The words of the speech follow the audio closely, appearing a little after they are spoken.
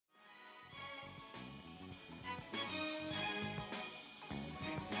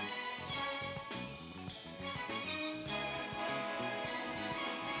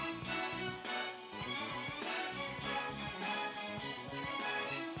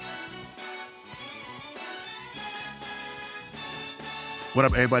What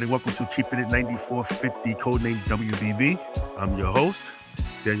up, everybody? Welcome to Keeping It 9450, codename WBB. I'm your host,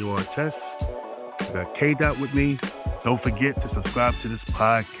 Daniel Artes. I got K-Dot with me. Don't forget to subscribe to this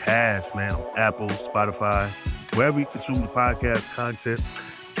podcast, man, on Apple, Spotify, wherever you consume the podcast content.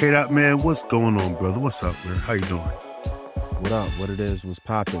 K-Dot, man, what's going on, brother? What's up, man? How you doing? What up? What it is was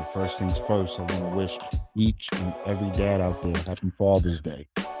popping. First things first, I want to wish each and every dad out there happy Father's Day.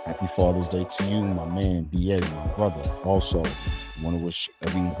 Happy Father's Day to you, my man, B.A., my brother. Also, I want to wish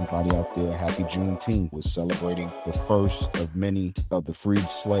everybody out there happy Juneteenth. We're celebrating the first of many of the freed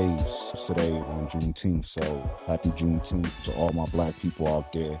slaves today on Juneteenth. So happy Juneteenth to all my black people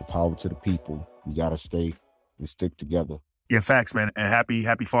out there. Power to the people. We got to stay and stick together. Yeah, facts, man. And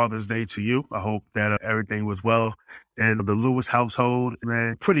happy Father's Day to you. I hope that everything was well in the Lewis household,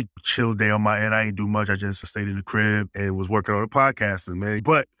 man. Pretty chill day on my end. I ain't do much. I just stayed in the crib and was working on the podcasting, man.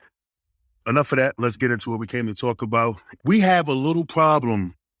 But enough of that. Let's get into what we came to talk about. We have a little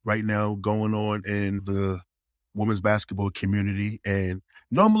problem right now going on in the women's basketball community. And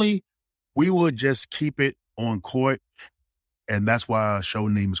normally we would just keep it on court. And that's why our show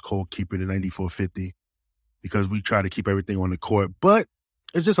name is called Keep It at 9450. Because we try to keep everything on the court. But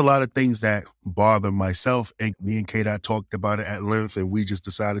it's just a lot of things that bother myself. And me and K-Dot talked about it at length, and we just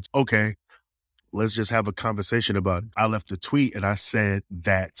decided, okay, let's just have a conversation about it. I left a tweet, and I said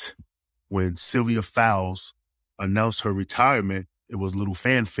that when Sylvia Fowles announced her retirement, it was little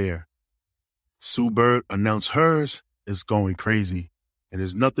fanfare. Sue Bird announced hers. It's going crazy. And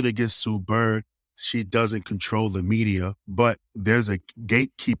there's nothing against Sue Bird. She doesn't control the media, but there's a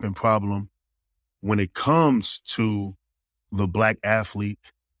gatekeeping problem when it comes to the black athlete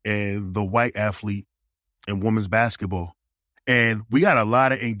and the white athlete in women's basketball. And we got a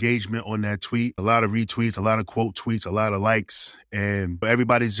lot of engagement on that tweet, a lot of retweets, a lot of quote tweets, a lot of likes, and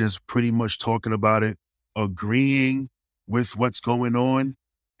everybody's just pretty much talking about it, agreeing with what's going on.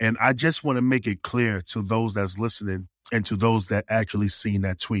 And I just want to make it clear to those that's listening and to those that actually seen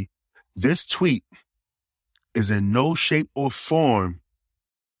that tweet. This tweet is in no shape or form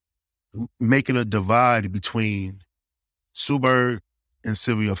making a divide between Sue Bird and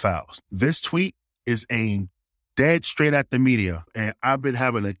Sylvia Fowles. This tweet is aimed dead straight at the media. And I've been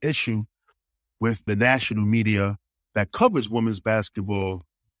having an issue with the national media that covers women's basketball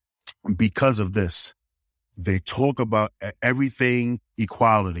because of this. They talk about everything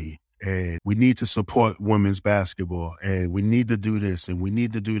equality, and we need to support women's basketball, and we need to do this, and we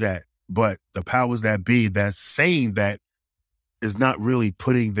need to do that. But the powers that be that's saying that is not really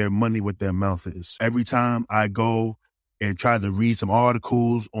putting their money where their mouth is. Every time I go and try to read some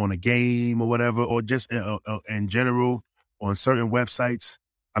articles on a game or whatever, or just in general on certain websites,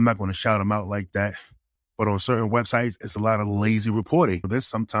 I'm not going to shout them out like that, but on certain websites, it's a lot of lazy reporting. There's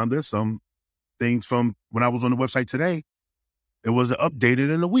some things from when I was on the website today, it was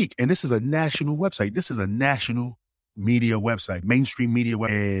updated in a week. And this is a national website. This is a national media website, mainstream media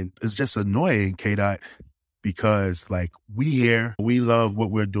website. And it's just annoying, K-Dot, because like we love what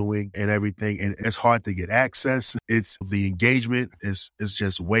we're doing and everything, and it's hard to get access. It's the engagement is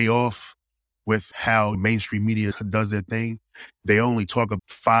just way off with how mainstream media does their thing. They only talk of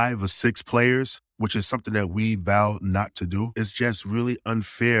 5 or 6 players, which is something that we vow not to do. It's just really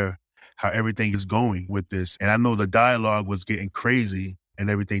unfair how everything is going with this. And I know the dialogue was getting crazy and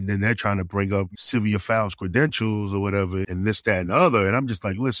everything. Then they're trying to bring up Sylvia Fowles' credentials or whatever and this, that, and the other. And I'm just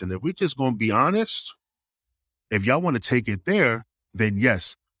like, listen, if we're just going to be honest, if y'all want to take it there, then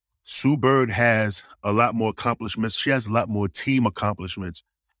yes, Sue Bird has a lot more accomplishments. She has a lot more team accomplishments.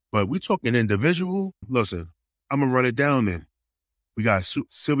 But we talking individual. Listen, I'm going to run it down then. We got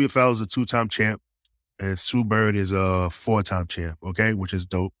Sylvia Fowles, a 2-time champ, and Sue Bird is a 4-time champ, okay, which is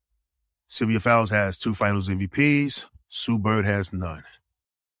dope. Sylvia Fowles has 2 finals MVPs. Sue Bird has none.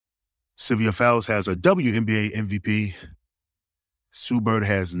 Sylvia Fowles has a WNBA MVP. Sue Bird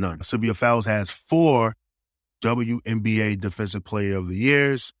has none. Sylvia Fowles has 4 WNBA Defensive Player of the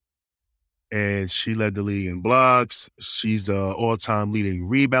Years, and she led the league in blocks. She's the all-time leading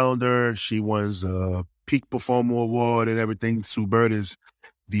rebounder. She won the Peak Performer Award and everything. Sue Bird is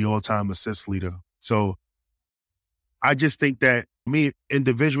the all-time assist leader. So I just think that me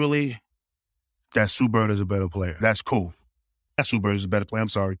individually, that Sue Bird is a better player. That's cool. That Sue Bird is a better player. I'm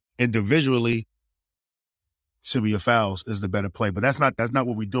sorry. Individually, Sylvia Fowles is the better play, but that's not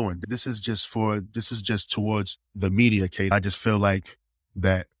what we're doing. This is just towards the media, Kate. I just feel like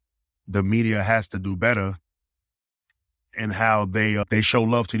that the media has to do better in how they show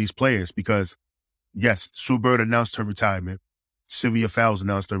love to these players, because yes, Sue Bird announced her retirement. Sylvia Fowles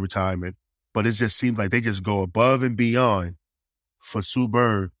announced her retirement, but it just seems like they just go above and beyond for Sue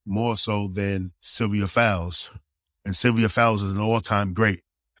Bird more so than Sylvia Fowles. And Sylvia Fowles is an all-time great.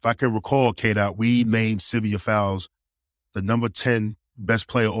 If I can recall, K-Dot, we named Sylvia Fowles the number 10 best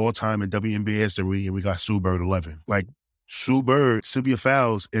player all time in WNBA history, and we got Sue Bird 11. Like, Sue Bird, Sylvia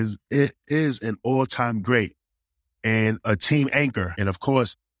Fowles is an all-time great and a team anchor. And of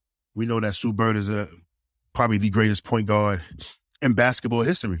course, we know that Sue Bird is probably the greatest point guard in basketball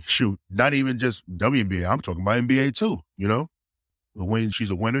history. Shoot, not even just WNBA. I'm talking about NBA too, you know? She's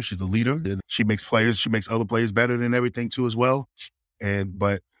a winner, she's a leader, and she makes other players better than everything too as well.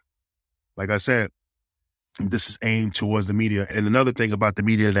 But like I said, this is aimed towards the media. And another thing about the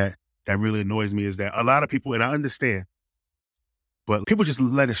media that really annoys me is that a lot of people, and I understand, but people just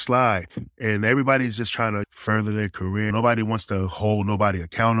let it slide, and everybody's just trying to further their career. Nobody wants to hold nobody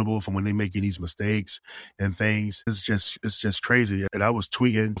accountable for when they're making these mistakes and things. It's just crazy. And I was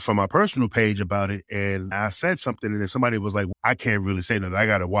tweeting from my personal page about it, and I said something, and then somebody was like, I can't really say that. I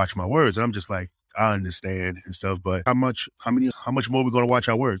got to watch my words. And I'm just like, I understand and stuff, but how much more are we going to watch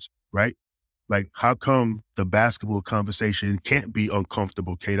our words, right? Like, how come the basketball conversation can't be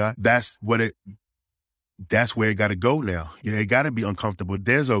uncomfortable, K-Dot? That's where it got to go now. Yeah, it got to be uncomfortable.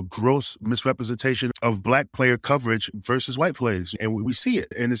 There's a gross misrepresentation of black player coverage versus white players, and we see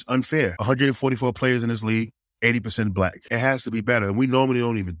it, and it's unfair. 144 players in this league, 80% black. It has to be better, and we normally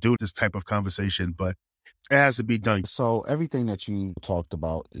don't even do this type of conversation, but it has to be done. So everything that you talked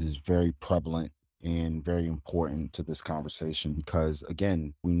about is very prevalent and very important to this conversation because,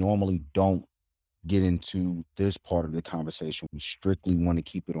 again, we normally don't get into this part of the conversation. We strictly want to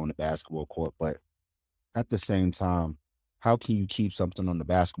keep it on the basketball court, but at the same time, how can you keep something on the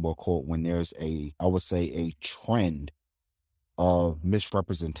basketball court when there's I would say, a trend of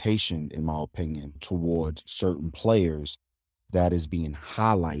misrepresentation, in my opinion, towards certain players that is being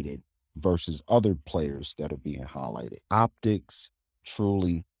highlighted versus other players that are being highlighted? Optics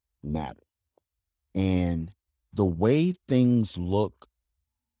truly matter. And the way things look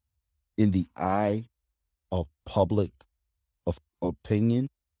in the eye of public of opinion,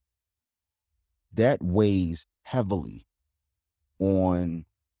 that weighs heavily on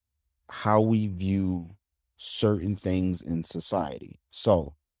how we view certain things in society.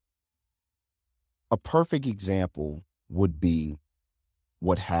 So a perfect example would be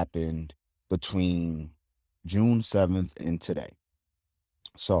what happened between June 7th and today.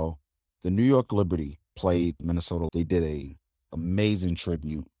 So the New York Liberty played Minnesota. They did a amazing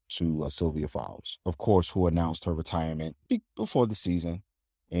tribute to Sylvia Fowles, of course, who announced her retirement before the season.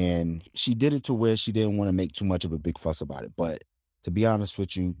 And she did it to where she didn't want to make too much of a big fuss about it. But to be honest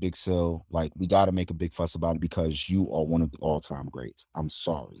with you, Big Sil, like, we got to make a big fuss about it because you are one of the all-time greats. I'm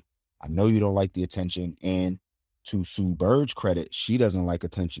sorry. I know you don't like the attention. And to Sue Bird's credit, she doesn't like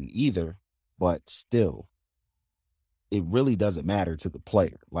attention either. But still, it really doesn't matter to the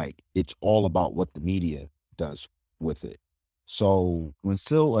player. Like, it's all about what the media does with it. So when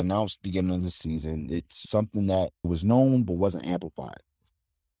Sil announced beginning of the season, it's something that was known but wasn't amplified.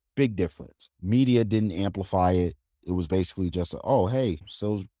 Big difference. Media didn't amplify it. It was basically just, oh, hey,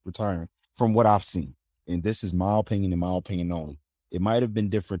 Sil's retiring, from what I've seen. And this is my opinion and my opinion only. It might have been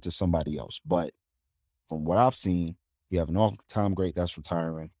different to somebody else, but from what I've seen, you have an all-time great that's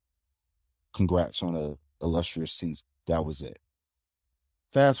retiring. Congrats on a illustrious season. That was it.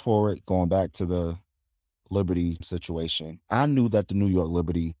 Fast forward, going back to the Liberty situation. I knew that the New York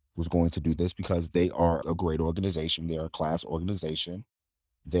Liberty was going to do this because they are a great organization. They are a class organization.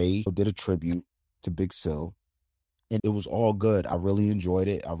 They did a tribute to Big Sil, and it was all good. I really enjoyed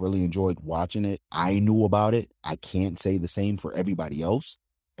it. I really enjoyed watching it. I knew about it. I can't say the same for everybody else,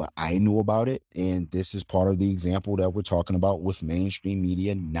 but I knew about it. And this is part of the example that we're talking about with mainstream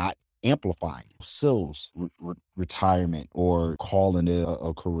media not amplifying Sil's retirement or calling it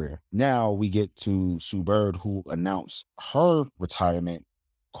a career. Now we get to Sue Bird, who announced her retirement,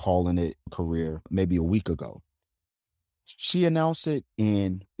 calling it a career maybe a week ago. She announced it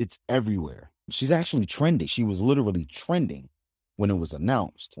and it's everywhere. She's actually trending. She was literally trending when it was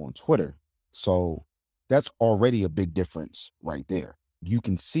announced on Twitter. So that's already a big difference right there. You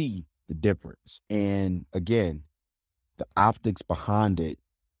can see the difference. And again, the optics behind it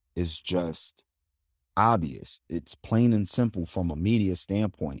is just obvious. It's plain and simple from a media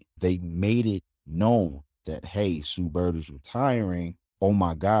standpoint. They made it known that, hey, Sue Bird is retiring. Oh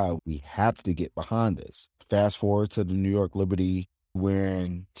my God, we have to get behind this. Fast forward to the New York Liberty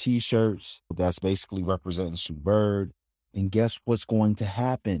wearing t-shirts that's basically representing Sue Bird. And guess what's going to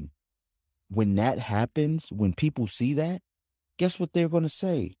happen? When that happens, when people see that, guess what they're going to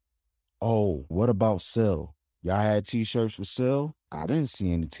say? Oh, what about Sil? Y'all had t-shirts for Sil? I didn't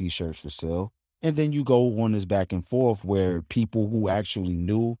see any t-shirts for Sil. And then you go on this back and forth where people who actually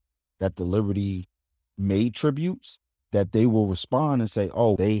knew that the Liberty made tributes, that they will respond and say,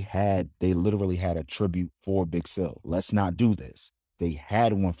 oh, they literally had a tribute for Big Sil. Let's not do this. They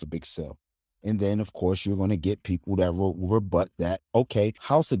had one for Big Sil. And then, of course, you're going to get people that will rebut that. Okay,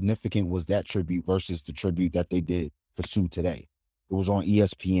 how significant was that tribute versus the tribute that they did for Sue today? It was on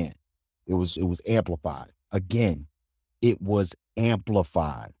ESPN. It was amplified. Again, it was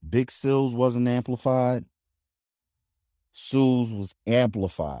amplified. Big Sil's wasn't amplified. Sue's was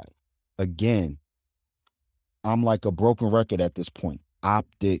amplified. Again, I'm like a broken record at this point.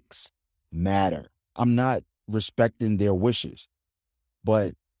 Optics matter. I'm not respecting their wishes,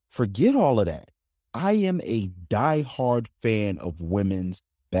 but forget all of that. I am a diehard fan of women's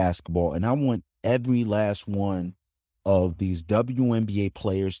basketball, and I want every last one of these WNBA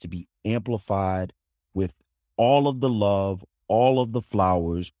players to be amplified with all of the love, all of the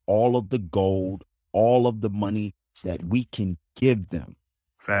flowers, all of the gold, all of the money that we can give them.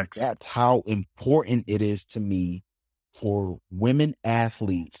 Facts. That's how important it is to me for women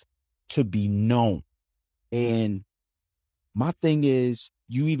athletes to be known. And my thing is,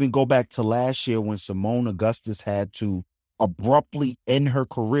 you even go back to last year when Simone Augustus had to abruptly end her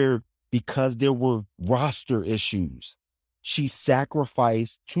career because there were roster issues. She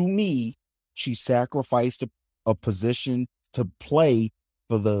sacrificed, to me, a position to play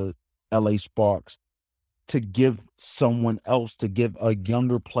for the LA Sparks to give someone else, to give a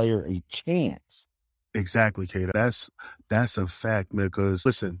younger player a chance. Exactly, Kate. That's a fact, man, because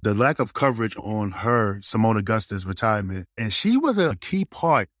listen, the lack of coverage on her, Simone Augustus' retirement, and she was a key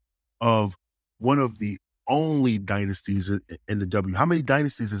part of one of the only dynasties in the W. How many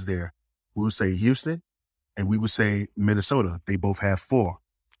dynasties is there? We would say Houston, and we would say Minnesota. They both have 4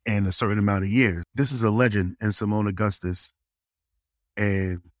 and a certain amount of years. This is a legend in Simone Augustus.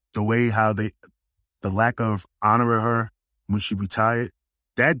 And the way how the lack of honoring her when she retired,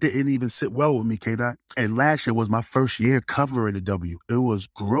 that didn't even sit well with me, K-Dot. And last year was my first year covering the W. It was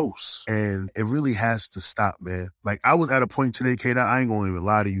gross. And it really has to stop, man. Like, I was at a point today, K-Dot, I ain't gonna even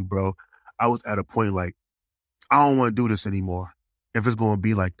lie to you, bro. I was at a point like, I don't want to do this anymore. If it's going to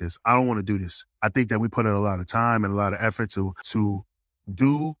be like this, I don't want to do this. I think that we put in a lot of time and a lot of effort to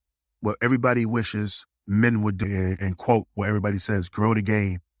do what everybody wishes men would do and quote what everybody says, grow the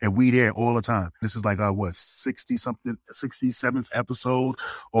game. And we there all the time. This is like our, 67th episode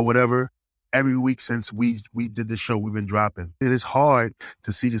or whatever. Every week since we did this show, we've been dropping. It is hard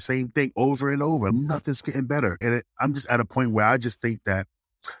to see the same thing over and over. Nothing's getting better. And I'm just at a point where I just think that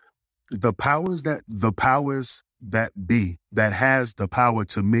the powers that be, that has the power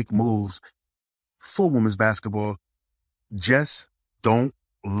to make moves for women's basketball, just don't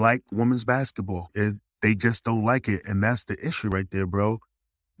like women's basketball. They just don't like it. And that's the issue right there, bro.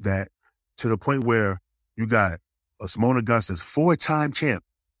 That to the point where you got a Simone Augustus, 4-time champ,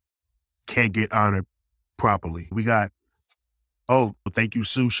 can't get honored properly. We got, oh, thank you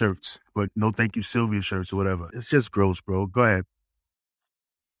Sue shirts, but no thank you Sylvia shirts or whatever. It's just gross, bro. Go ahead.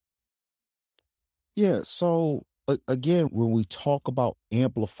 Yeah, so again, when we talk about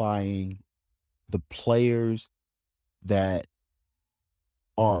amplifying the players that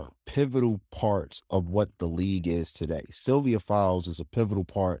are pivotal parts of what the league is today, Sylvia Fowles is a pivotal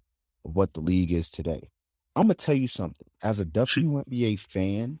part of what the league is today. I'm going to tell you something. As a WNBA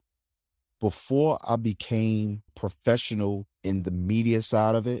fan, before I became professional in the media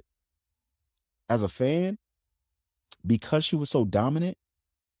side of it, as a fan, because she was so dominant,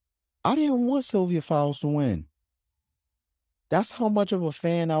 I didn't want Sylvia Fowles to win. That's how much of a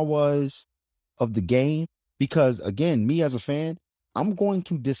fan I was of the game. Because again, me as a fan, I'm going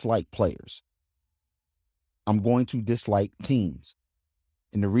to dislike players. I'm going to dislike teams.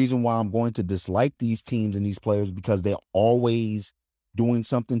 And the reason why I'm going to dislike these teams and these players is because they're always doing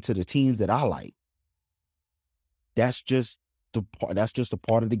something to the teams that I like. That's just a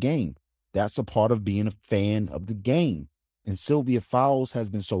part of the game. That's a part of being a fan of the game. And Sylvia Fowles has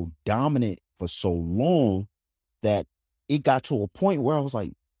been so dominant for so long that it got to a point where I was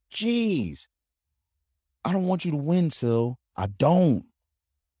like, geez, I don't want you to win, Sil. I don't.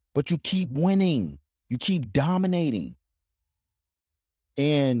 But you keep winning. You keep dominating.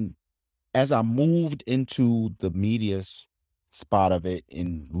 And as I moved into the media spot of it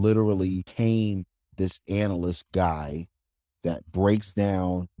and literally became this analyst guy that breaks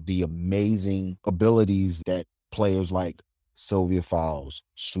down the amazing abilities that players like Sylvia Fowles,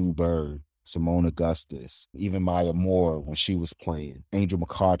 Sue Bird, Simone Augustus, even Maya Moore when she was playing, Angel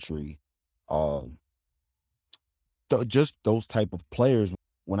McCoughtry, just those type of players,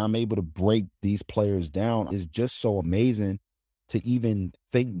 when I'm able to break these players down, is just so amazing to even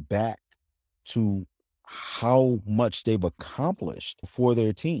think back to how much they've accomplished for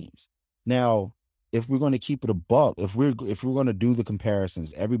their teams. Now, if we're going to keep it a buck, if we're going to do the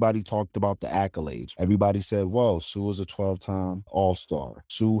comparisons, everybody talked about the accolades. Everybody said, "Whoa, Sue is a 12-time All-Star.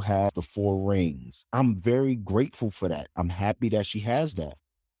 Sue had the 4 rings." I'm very grateful for that. I'm happy that she has that.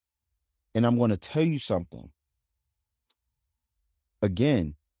 And I'm going to tell you something.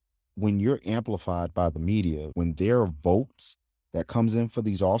 Again, when you're amplified by the media, when there are votes that comes in for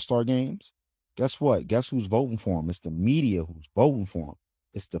these All-Star games, guess what? Guess who's voting for them? It's the media who's voting for them.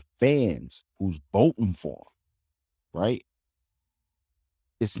 It's the fans who's voting for them, right?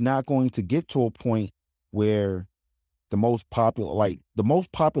 It's not going to get to a point where the most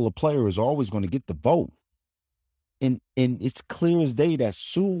popular player is always going to get the vote. And it's clear as day that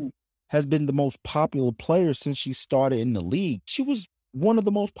Sue has been the most popular player since she started in the league. She was one of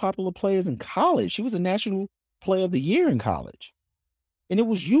the most popular players in college. She was a National Player of the Year in college. And it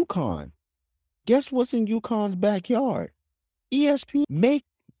was UConn. Guess what's in UConn's backyard? ESPN.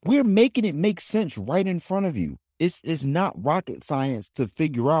 We're making it make sense right in front of you. It's not rocket science to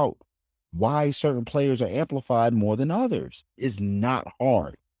figure out why certain players are amplified more than others. It's not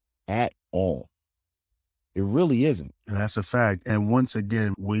hard at all. It really isn't. And that's a fact. And once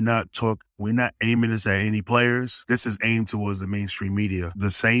again, we're not aiming this at any players. This is aimed towards the mainstream media.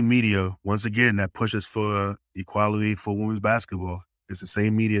 The same media, once again, that pushes for equality for women's basketball. It's the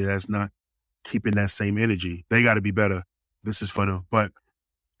same media that's not keeping that same energy. They got to be better. This is for them. But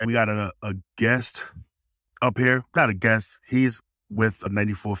we got a guest up here. Not a guest. He's with a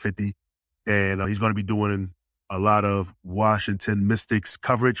 9450, and he's going to be doing a lot of Washington Mystics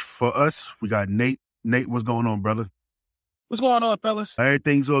coverage for us. We got Nate. Nate, what's going on, brother? What's going on, fellas?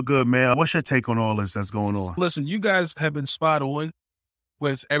 Everything's all good, man. What's your take on all this that's going on? Listen, you guys have been spot on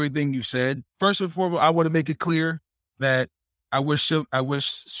with everything you said. First and foremost, I want to make it clear that I wish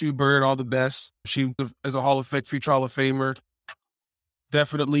Sue Bird all the best. She is a future Hall of Famer.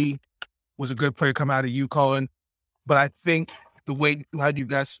 Definitely was a good player come out of UConn. But I think the way how you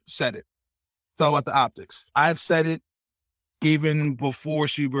guys said it, it's all about the optics. I've said it even before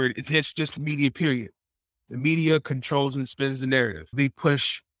Sue Bird. It's just media, period. The media controls and spins the narrative. They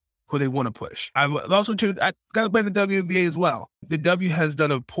push who they want to push. I got to blame the WNBA as well. The W has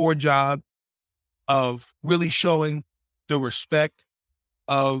done a poor job of really showing the respect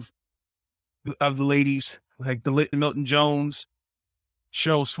of the ladies, like the Milton Jones,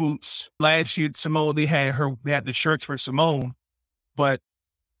 Cheryl Swoops. Last year, Simone, they had the shirts for Simone, but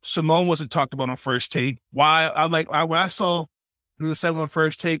Simone wasn't talked about on First Take. Why? When I saw the 7 on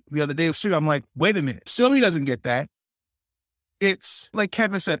First Take the other day of Sue, I'm like, wait a minute. Sylvie doesn't get that. It's like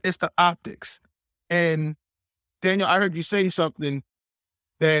Kevin said, it's the optics. And Daniel, I heard you say something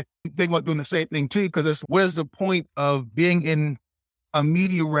that you think about doing the same thing too, because what is the point of being in a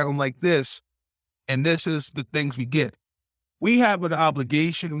media realm like this? And this is the things we get. We have an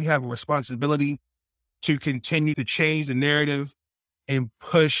obligation, we have a responsibility to continue to change the narrative and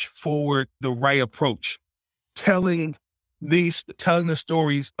push forward the right approach. Telling the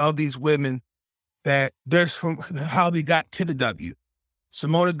stories of these women that there's from how they got to the W.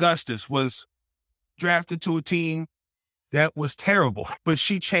 Simone Augustus was drafted to a team that was terrible, but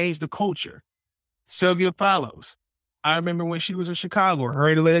she changed the culture. Sylvia Fowles. I remember when she was in Chicago, her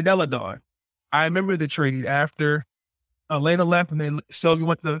and Elena Deladon. I remember the trade after Elena left and then Sylvia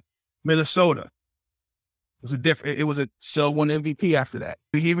went to Minnesota. It was a Sylvia won MVP after that.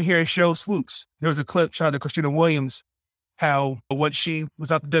 We even hear Cheryl Swoops. There was a clip shot of Christina Williams, how when she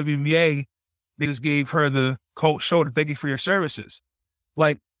was out the WNBA, they just gave her the cold shoulder, thank you for your services.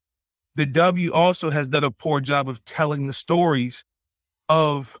 Like, the W also has done a poor job of telling the stories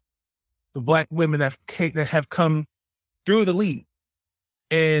of the Black women that have come through the league.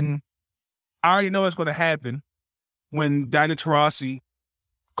 And I already know what's going to happen when Diana Taurasi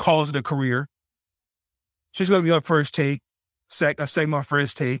calls it a career. She's going to be on First Take, a segment on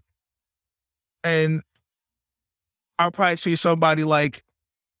First Take. And I'll probably see somebody like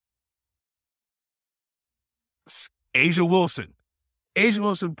Asia Wilson. Asia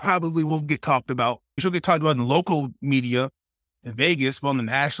Wilson probably won't get talked about. She'll get talked about in the local media in Vegas, but on the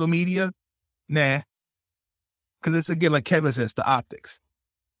national media, nah. Because it's, again, like Kevin says, the optics.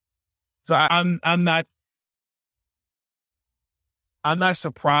 So I'm not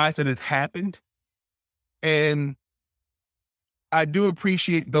surprised that it happened. And I do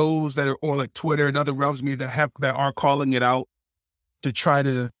appreciate those that are on like Twitter and other realms of media that are calling it out to try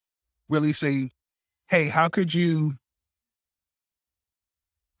to really say, hey, how could you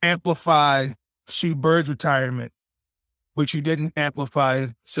amplify Sue Bird's retirement, but you didn't amplify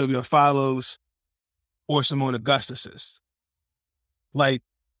Sylvia Fowles or Simone Augustus's? Like,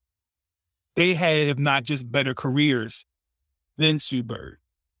 they had, if not just better careers than Sue Bird.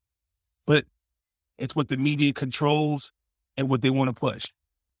 But It's what the media controls and what they want to push.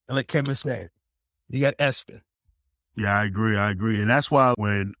 And like Kevin said, you got Espen. Yeah, I agree. And that's why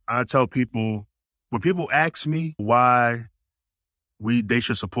when I tell people, when people ask me why they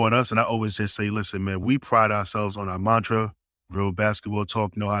should support us, and I always just say, listen, man, we pride ourselves on our mantra, real basketball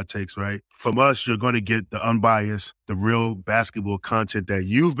talk, no hot takes, right? From us, you're going to get the unbiased, the real basketball content that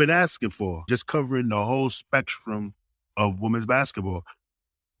you've been asking for, just covering the whole spectrum of women's basketball.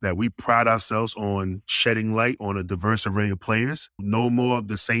 That we pride ourselves on shedding light on a diverse array of players. No more of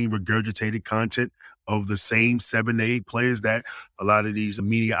the same regurgitated content of the same 7 to 8 players that a lot of these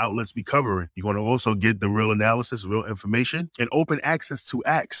media outlets be covering. You're going to also get the real analysis, real information, and open access to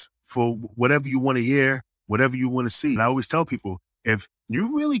acts for whatever you want to hear, whatever you want to see. And I always tell people, if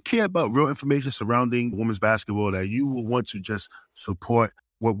you really care about real information surrounding women's basketball, that you will want to just support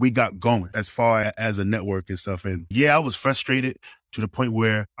what we got going as far as a network and stuff. And yeah, I was frustrated to the point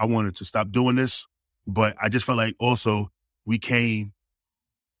where I wanted to stop doing this, but I just felt like also we came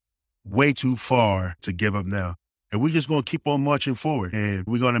way too far to give up now. And we're just going to keep on marching forward. And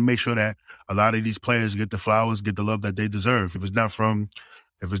we're going to make sure that a lot of these players get the flowers, get the love that they deserve. If it's not from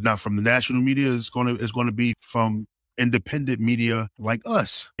the national media, it's going to be from independent media like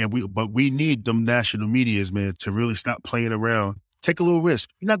us. But we need them national medias, man, to really stop playing around. Take a little risk.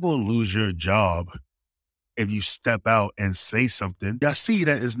 You're not going to lose your job if you step out and say something. Y'all see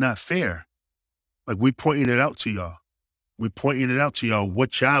that is not fair. Like, we pointing it out to y'all. We're pointing it out to y'all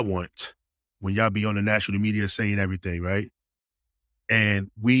what y'all want when y'all be on the national media saying everything, right? And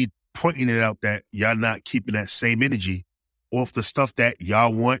we pointing it out that y'all not keeping that same energy off the stuff that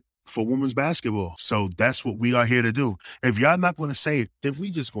y'all want for women's basketball. So that's what we are here to do. If y'all not going to say it, then we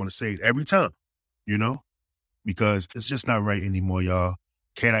just going to say it every time, you know? Because it's just not right anymore, y'all.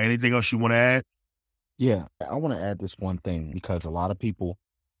 Kana, anything else you want to add? Yeah, I want to add this one thing because a lot of people,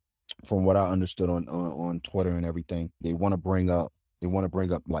 from what I understood on Twitter and everything, they want to bring up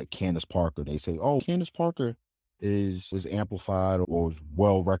like Candace Parker. They say, "Oh, Candace Parker is amplified or is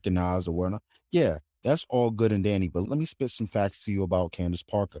well recognized or whatnot." Yeah, that's all good and dandy, but let me spit some facts to you about Candace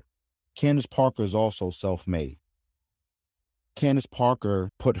Parker. Candace Parker is also self-made. Candace Parker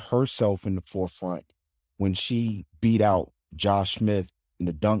put herself in the forefront when she beat out Josh Smith in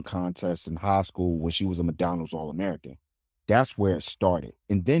the dunk contest in high school when she was a McDonald's All-American. That's where it started.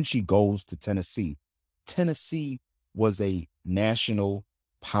 And then she goes to Tennessee. Tennessee was a national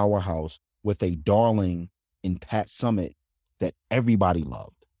powerhouse with a darling in Pat Summitt that everybody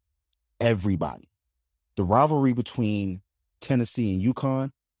loved. Everybody. The rivalry between Tennessee and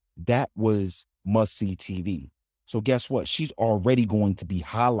UConn, that was must-see TV. So guess what? She's already going to be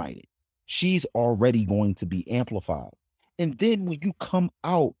highlighted. She's already going to be amplified. And then when you come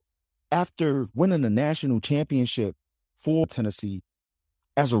out after winning a national championship for Tennessee,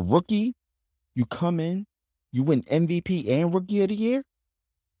 as a rookie, you come in, you win MVP and Rookie of the Year,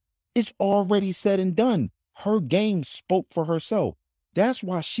 it's already said and done. Her game spoke for herself. That's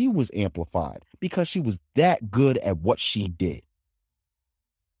why she was amplified, because she was that good at what she did.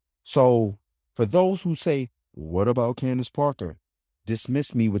 So for those who say, what about Candace Parker?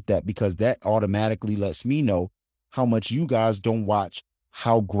 Dismiss me with that, because that automatically lets me know how much you guys don't watch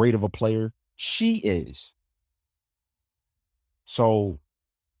how great of a player she is. So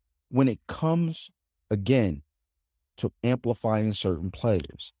when it comes, again, to amplifying certain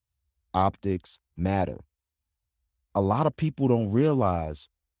players, optics matter. A lot of people don't realize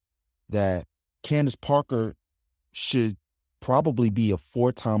that Candace Parker should probably be a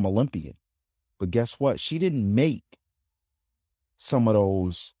 4-time Olympian. But guess what? She didn't make some of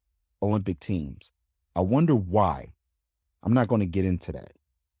those Olympic teams. I wonder why. I'm not going to get into that,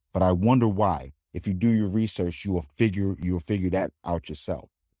 but I wonder why. If you do your research, you'll figure that out yourself.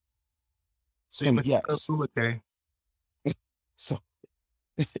 So yes. Okay. So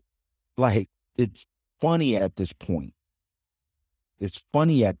like, it's funny at this point. It's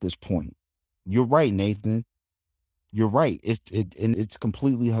funny at this point. You're right, Nathan. You're right. It's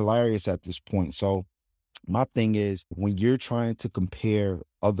completely hilarious at this point. So my thing is, when you're trying to compare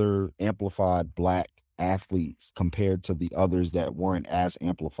other amplified Black athletes compared to the others that weren't as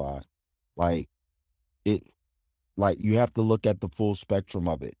amplified, you have to look at the full spectrum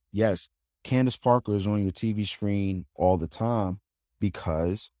of it. Yes, Candace Parker is on your TV screen all the time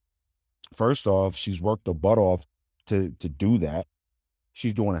because, first off, she's worked her butt off to do that.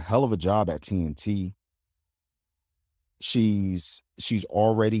 She's doing a hell of a job at TNT. She's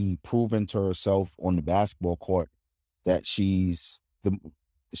already proven to herself on the basketball court that she's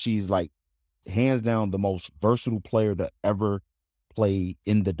like hands down the most versatile player to ever play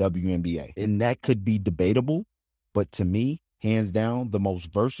in the WNBA. And that could be debatable, but to me, Hands down, the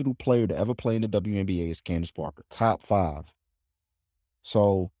most versatile player to ever play in the WNBA is Candace Parker. Top 5.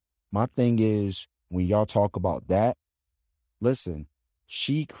 So my thing is, when y'all talk about that, listen,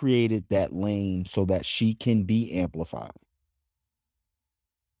 she created that lane so that she can be amplified.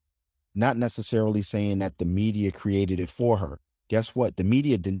 Not necessarily saying that the media created it for her. Guess what? The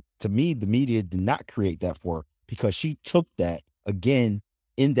media did not create that for her, because she took that again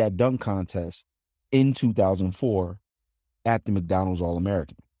in that dunk contest in 2004 at the McDonald's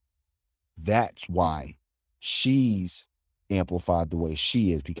All-American. That's why she's amplified the way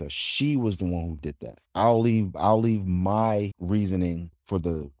she is, because she was the one who did that. I'll leave my reasoning for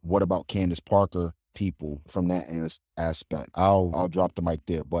the what about Candace Parker people from that aspect. I'll drop the mic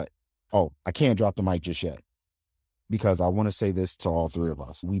there, but I can't drop the mic just yet, because I want to say this to all three of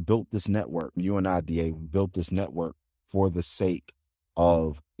us. We built this network, you and I, DA, we built this network for the sake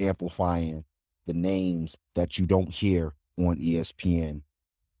of amplifying the names that you don't hear on ESPN,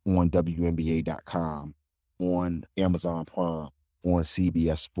 on WNBA.com, on Amazon Prime, on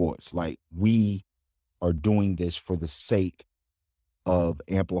CBS Sports. Like, we are doing this for the sake of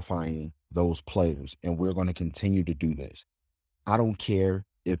amplifying those players, and we're going to continue to do this. I don't care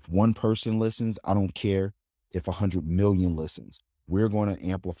if one person listens. I don't care if 100 million listens. We're going to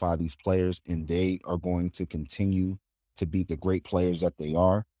amplify these players, and they are going to continue to be the great players that they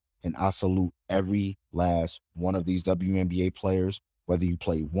are. And I salute every last one of these WNBA players, whether you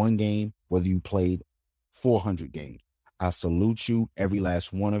played one game, whether you played 400 games. I salute you, every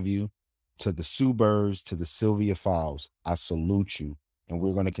last one of you. To the Sue Birds, to the Sylvia Fowles, I salute you. And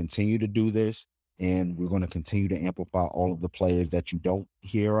we're going to continue to do this, and we're going to continue to amplify all of the players that you don't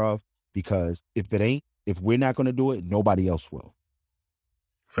hear of, because if we're not going to do it, nobody else will.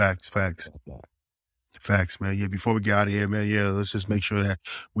 Facts, man. Yeah, before we get out of here, man, let's just make sure that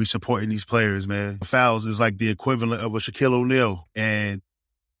we supporting these players, man. Fouls is like the equivalent of a Shaquille O'Neal, and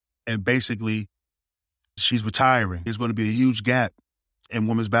basically she's retiring. There's going to be a huge gap in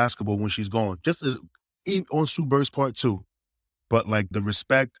women's basketball when she's gone, just as on Sue Bird's part too. But like the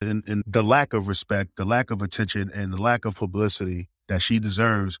respect and the lack of respect, the lack of attention, and the lack of publicity that she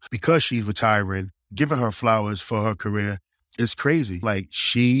deserves because she's retiring, giving her flowers for her career, is crazy. Like,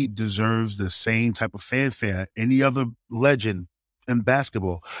 she deserves the same type of fanfare any other legend in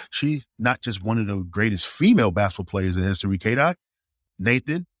basketball. She's not just one of the greatest female basketball players in history, K-Dot,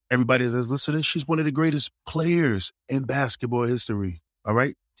 Nathan, everybody that's listening, she's one of the greatest players in basketball history, all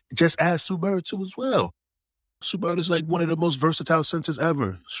right? Just as Sue Bird, too, as well. Sue Bird is like one of the most versatile centers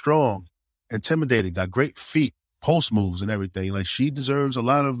ever. Strong, intimidating, got great feet, post moves and everything. Like, she deserves a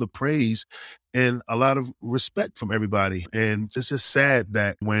lot of the praise and a lot of respect from everybody. And it's just sad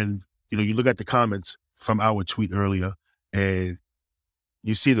that when, you look at the comments from our tweet earlier and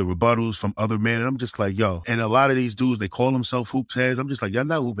you see the rebuttals from other men, and I'm just like, yo. And a lot of these dudes, they call themselves hoop heads. I'm just like, y'all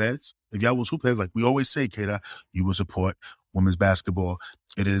not hoop heads. If y'all was hoop heads, like we always say, Kata, you will support women's basketball.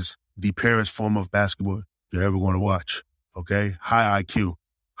 It is the purest form of basketball you're ever going to watch, okay? High IQ,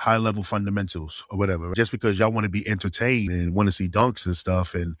 high-level fundamentals or whatever. Just because y'all want to be entertained and want to see dunks and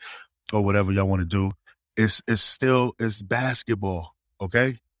stuff or whatever y'all want to do, it's basketball,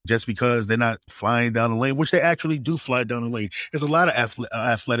 okay? Just because they're not flying down the lane, which they actually do fly down the lane. There's a lot of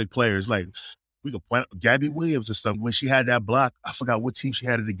athletic players. Like, we could point out Gabby Williams and stuff. When she had that block, I forgot what team she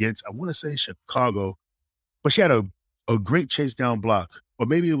had it against. I want to say Chicago. But she had a great chase down block. Or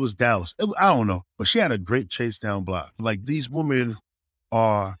maybe it was Dallas. I don't know. But she had a great chase down block. Like, these women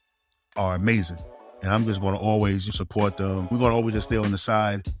are amazing. And I'm just going to always support them. We're going to always just stay on the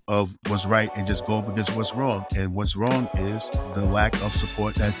side of what's right and just go up against what's wrong. And what's wrong is the lack of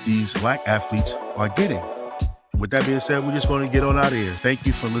support that these Black athletes are getting. With that being said, we're just going to get on out of here. Thank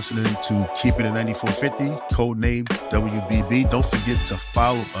you for listening to Keep It at 9450, codename WBB. Don't forget to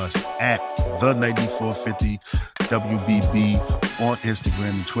follow us at the 9450 WBB on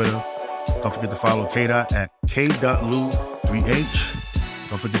Instagram and Twitter. Don't forget to follow K-Dot at k.lu3h.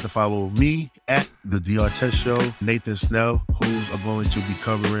 Don't forget to follow me at The DR Test Show, Nathan Snell, who's going to be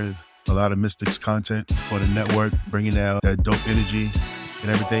covering a lot of Mystics content for the network, bringing out that dope energy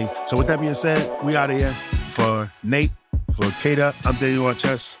and everything. So with that being said, we out of here. For Nate, for K-Dot, I'm Daniel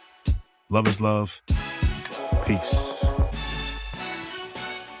Artest. Love is love. Peace.